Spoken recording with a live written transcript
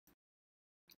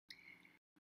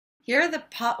Here are the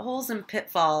potholes and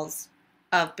pitfalls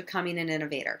of becoming an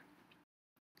innovator.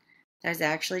 There's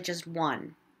actually just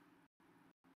one.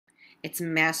 It's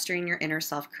mastering your inner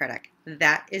self-critic.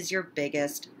 That is your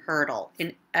biggest hurdle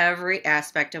in every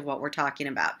aspect of what we're talking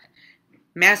about.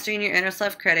 Mastering your inner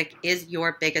self-critic is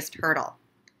your biggest hurdle.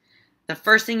 The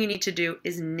first thing you need to do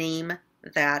is name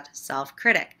that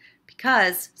self-critic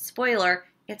because, spoiler,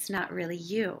 it's not really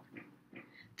you.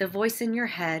 The voice in your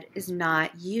head is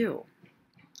not you.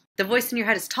 The voice in your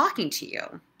head is talking to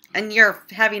you, and you're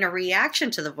having a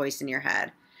reaction to the voice in your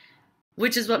head,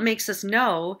 which is what makes us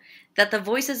know that the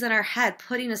voices in our head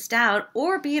putting us down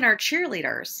or being our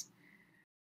cheerleaders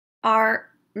are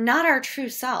not our true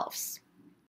selves.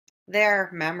 They're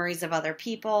memories of other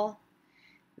people.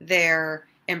 They're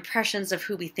impressions of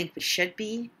who we think we should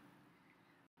be.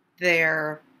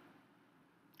 They're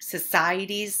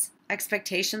society's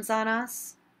expectations on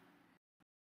us.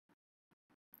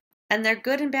 And they're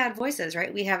good and bad voices,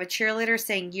 right? We have a cheerleader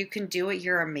saying, you can do it,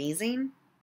 you're amazing.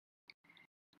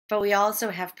 But we also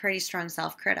have pretty strong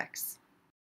self-critics.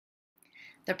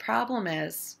 The problem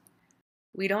is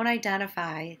we don't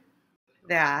identify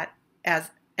that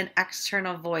as an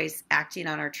external voice acting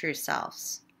on our true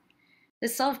selves. The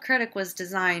self-critic was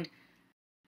designed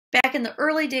back in the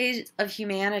early days of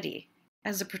humanity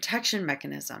as a protection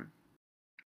mechanism.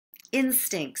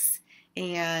 Instincts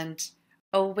and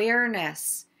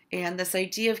awareness and this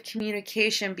idea of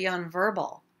communication beyond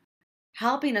verbal,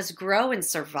 helping us grow and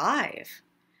survive.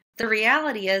 The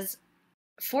reality is,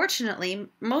 fortunately,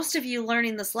 most of you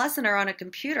learning this lesson are on a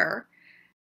computer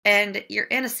and you're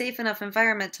in a safe enough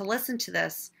environment to listen to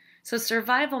this. So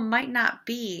survival might not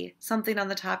be something on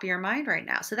the top of your mind right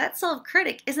now. So that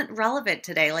self-critic isn't relevant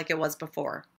today like it was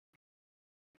before.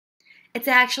 It's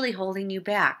actually holding you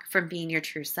back from being your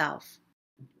true self.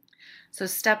 So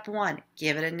step one,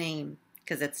 give it a name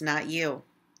because it's not you.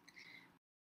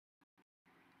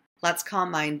 Let's call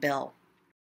mine Bill.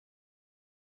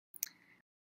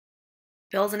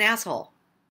 Bill's an asshole.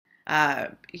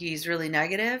 He's really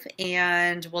negative,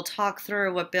 and we'll talk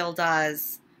through what Bill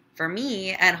does for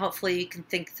me, and hopefully you can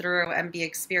think through and be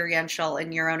experiential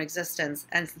in your own existence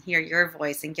and hear your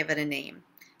voice and give it a name.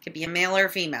 It could be a male or a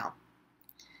female.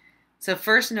 So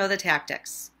first, know the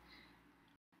tactics.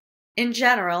 In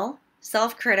general,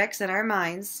 self-critics in our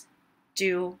minds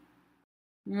do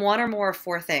one or more of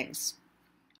four things.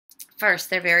 First,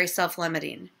 they're very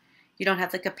self-limiting. You don't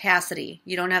have the capacity.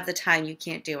 You don't have the time. You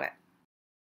can't do it.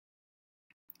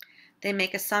 They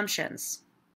make assumptions.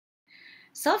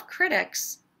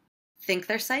 Self-critics think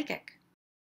they're psychic.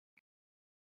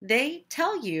 They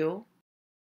tell you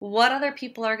what other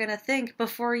people are going to think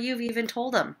before you've even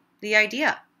told them the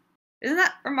idea. Isn't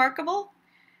that remarkable?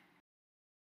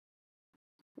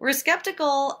 We're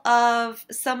skeptical of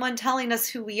someone telling us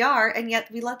who we are, and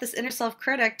yet we let this inner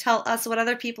self-critic tell us what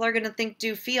other people are going to think,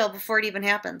 do, feel before it even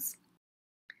happens.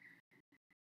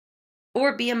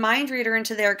 Or be a mind reader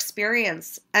into their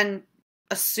experience and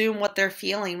assume what they're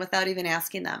feeling without even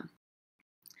asking them.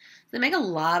 They make a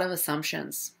lot of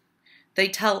assumptions. They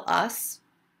tell us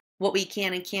what we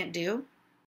can and can't do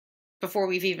before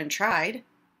we've even tried.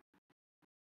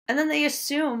 And then they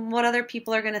assume what other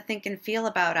people are going to think and feel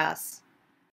about us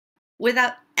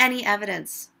without any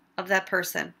evidence of that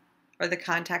person or the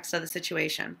context of the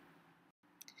situation.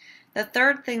 The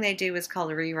third thing they do is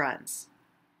called reruns.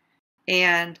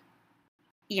 And,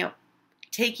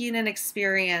 taking an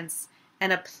experience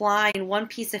and applying one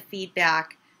piece of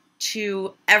feedback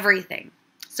to everything.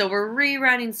 So we're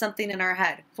rerunning something in our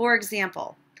head. For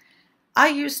example, I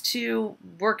used to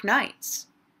work nights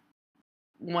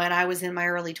when I was in my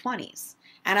early 20s,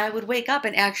 and I would wake up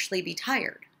and actually be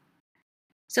tired.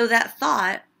 So that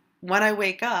thought, when I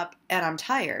wake up and I'm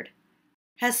tired,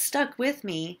 has stuck with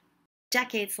me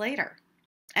decades later.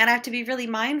 And I have to be really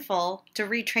mindful to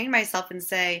retrain myself and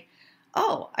say,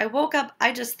 oh, I woke up,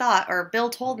 I just thought, or Bill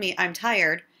told me I'm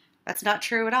tired. That's not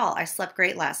true at all. I slept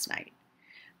great last night.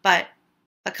 But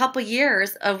a couple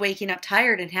years of waking up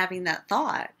tired and having that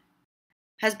thought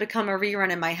has become a rerun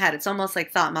in my head. It's almost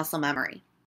like thought muscle memory.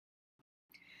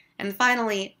 And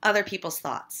finally, other people's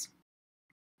thoughts.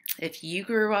 If you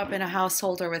grew up in a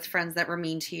household or with friends that were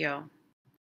mean to you,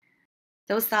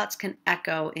 those thoughts can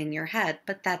echo in your head,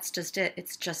 but that's just it.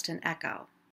 It's just an echo.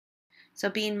 So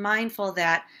being mindful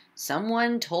that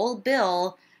someone told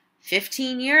Bill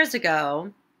 15 years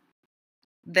ago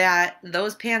that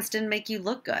those pants didn't make you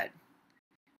look good.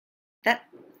 That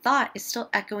thought is still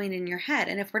echoing in your head.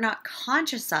 And if we're not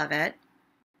conscious of it,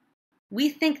 we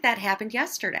think that happened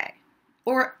yesterday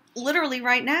or literally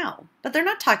right now. But they're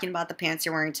not talking about the pants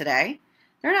you're wearing today.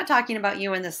 They're not talking about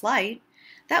you in this light.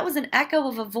 That was an echo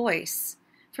of a voice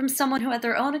from someone who had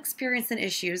their own experience and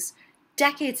issues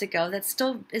decades ago that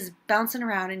still is bouncing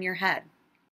around in your head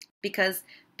because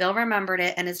Bill remembered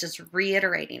it and is just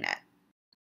reiterating it.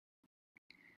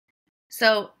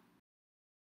 So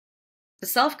the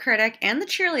self-critic and the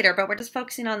cheerleader, but we're just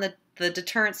focusing on the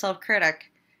deterrent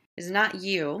self-critic, is not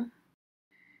you.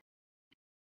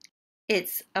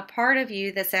 It's a part of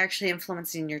you that's actually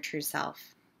influencing your true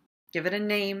self. Give it a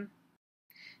name,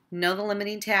 know the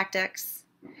limiting tactics,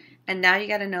 and now you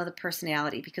got to know the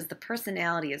personality, because the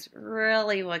personality is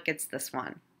really what gets this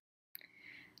one.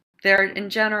 There are, in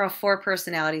general, 4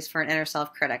 personalities for an inner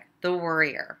self-critic. The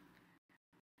worrier.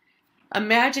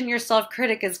 Imagine your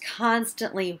self-critic is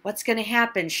constantly, what's going to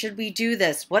happen? Should we do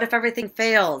this? What if everything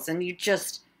fails? And you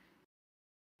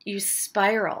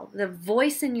spiral. The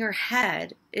voice in your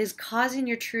head is causing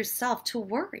your true self to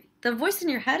worry. The voice in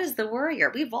your head is the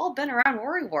worrier. We've all been around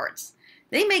worry wards.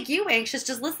 They make you anxious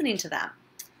just listening to them.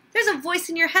 There's a voice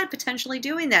in your head potentially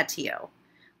doing that to you.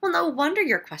 Well, no wonder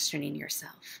you're questioning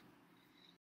yourself.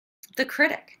 The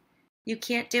critic. You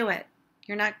can't do it.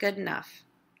 You're not good enough.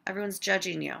 Everyone's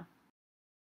judging you.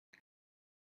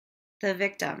 The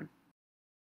victim.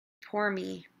 Poor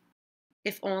me.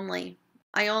 If only.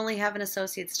 I only have an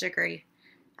associate's degree.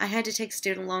 I had to take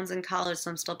student loans in college,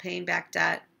 so I'm still paying back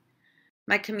debt.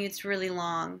 My commute's really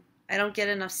long. I don't get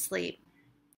enough sleep.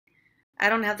 I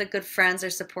don't have the good friends or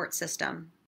support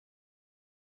system.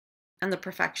 I'm the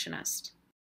perfectionist.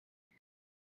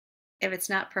 If it's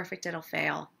not perfect, it'll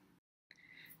fail.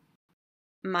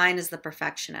 Mine is the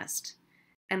perfectionist.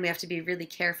 And we have to be really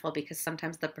careful, because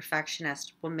sometimes the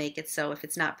perfectionist will make it so if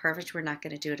it's not perfect, we're not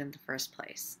going to do it in the first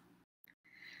place.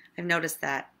 I've noticed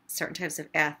that certain types of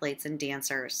athletes and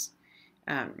dancers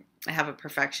have a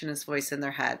perfectionist voice in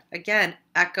their head. Again,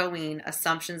 echoing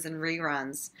assumptions and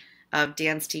reruns of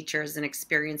dance teachers and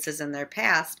experiences in their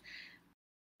past,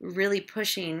 really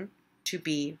pushing to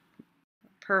be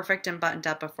perfect and buttoned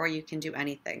up before you can do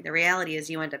anything. The reality is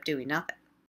you end up doing nothing.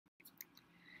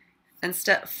 And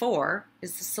step 4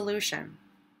 is the solution.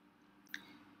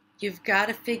 You've got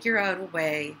to figure out a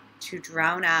way to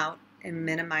drown out and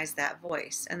minimize that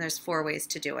voice. And there's 4 ways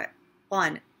to do it.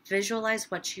 1, visualize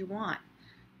what you want.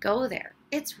 Go there.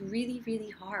 It's really, really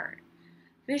hard.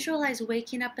 Visualize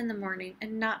waking up in the morning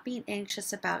and not being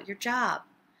anxious about your job.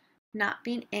 Not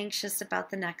being anxious about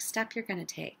the next step you're going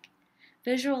to take.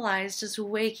 Visualize just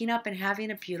waking up and having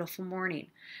a beautiful morning.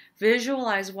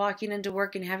 Visualize walking into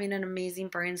work and having an amazing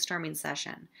brainstorming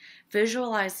session.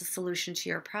 Visualize the solution to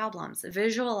your problems.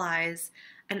 Visualize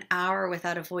an hour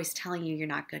without a voice telling you you're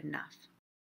not good enough.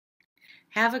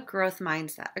 Have a growth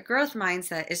mindset. A growth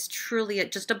mindset is truly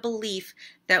just a belief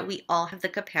that we all have the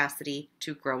capacity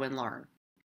to grow and learn.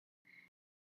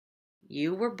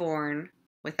 You were born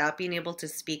without being able to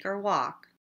speak or walk,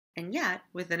 and yet,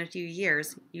 within a few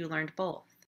years, you learned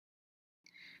both.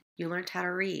 You learned how to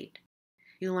read.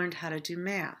 You learned how to do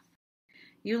math.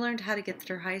 You learned how to get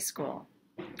through high school.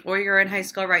 Or you're in high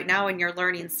school right now and you're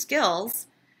learning skills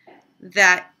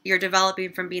that you're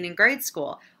developing from being in grade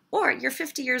school. Or you're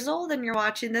 50 years old and you're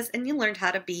watching this and you learned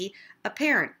how to be a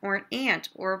parent or an aunt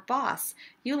or a boss.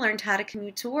 You learned how to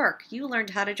commute to work. You learned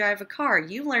how to drive a car.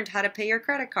 You learned how to pay your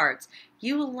credit cards.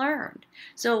 You learned.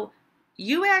 So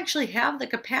you actually have the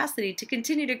capacity to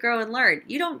continue to grow and learn.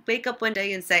 You don't wake up one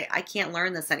day and say, I can't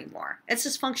learn this anymore. It's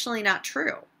just functionally not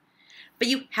true. But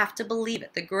you have to believe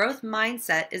it. The growth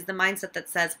mindset is the mindset that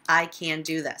says, I can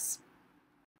do this.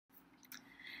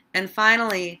 And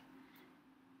finally,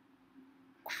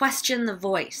 question the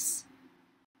voice.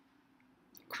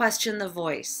 Question the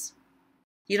voice.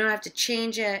 You don't have to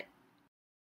change it.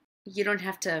 You don't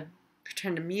have to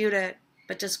pretend to mute it,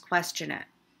 but just question it.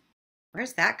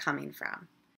 Where's that coming from?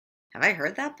 Have I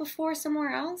heard that before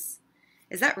somewhere else?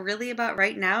 Is that really about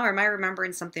right now, or am I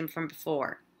remembering something from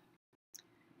before?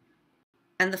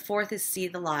 And the 4th is see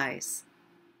the lies.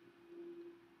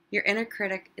 Your inner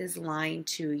critic is lying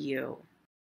to you.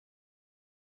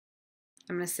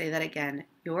 I'm going to say that again.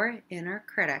 Your inner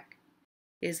critic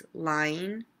is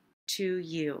lying to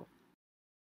you.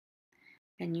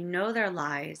 And you know they're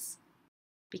lies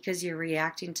because you're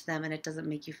reacting to them and it doesn't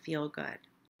make you feel good.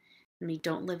 And we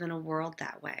don't live in a world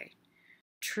that way.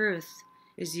 Truth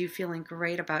is you feeling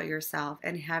great about yourself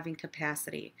and having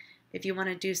capacity. If you want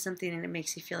to do something and it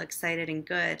makes you feel excited and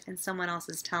good, and someone else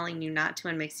is telling you not to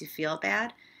and makes you feel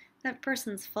bad, that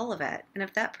person's full of it. And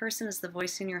if that person is the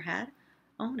voice in your head,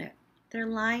 own it. They're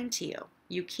lying to you.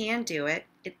 You can do it.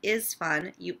 It is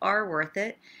fun. You are worth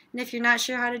it. And if you're not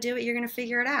sure how to do it, you're going to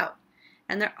figure it out.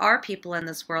 And there are people in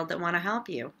this world that want to help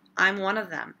you. I'm one of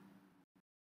them.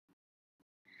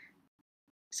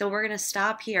 So we're going to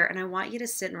stop here, and I want you to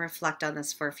sit and reflect on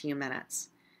this for a few minutes.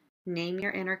 Name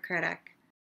your inner critic.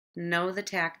 Know the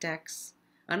tactics.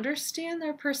 Understand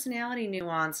their personality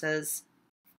nuances.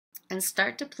 And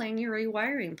start to plan your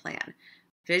rewiring plan.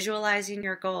 Visualizing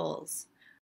your goals.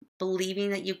 Believing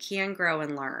that you can grow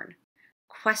and learn.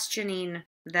 Questioning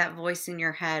that voice in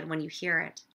your head when you hear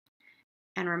it.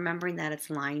 And remembering that it's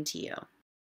lying to you.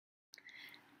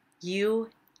 You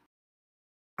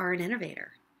are an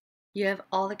innovator. You have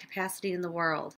all the capacity in the world.